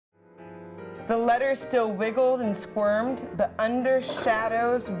The letters still wiggled and squirmed, but under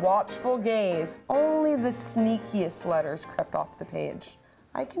Shadow's watchful gaze, only the sneakiest letters crept off the page.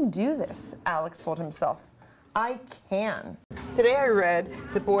 I can do this, Alex told himself. I can. Today I read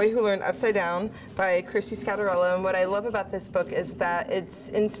The Boy Who Learned Upside Down by Christy Scattarella, and what I love about this book is that it's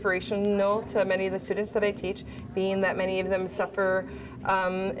inspirational to many of the students that I teach, being that many of them suffer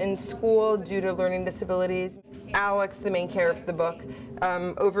in school due to learning disabilities. Alex, the main character of the book,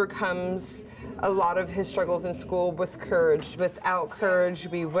 overcomes a lot of his struggles in school with courage. Without courage,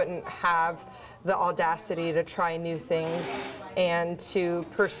 we wouldn't have the audacity to try new things and to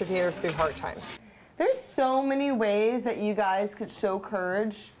persevere through hard times. There's so many ways that you guys could show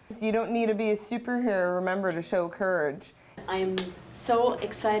courage. You don't need to be a superhero, remember, to show courage. I'm so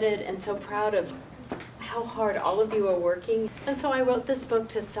excited and so proud of how hard all of you are working. And so I wrote this book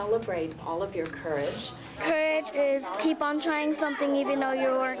to celebrate all of your courage. Courage is keep on trying something even though you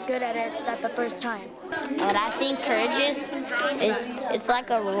weren't good at it at the first time. What I think courage is it's like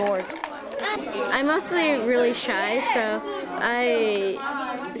a reward. I'm mostly really shy, so I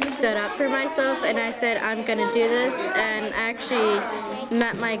stood up for myself and I said I'm gonna do this, and I actually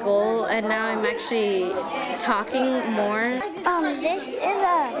met my goal, and now I'm actually talking more. This is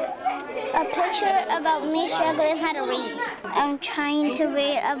a picture about me struggling how to read. I'm trying to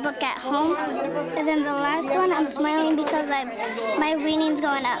read a book at home, and then the last one I'm smiling because my reading's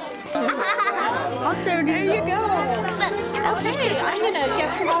going up. Oh, Sarah, there you go. Okay, I'm gonna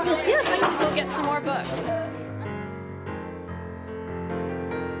get some more. Yes, I'm gonna go get some more books.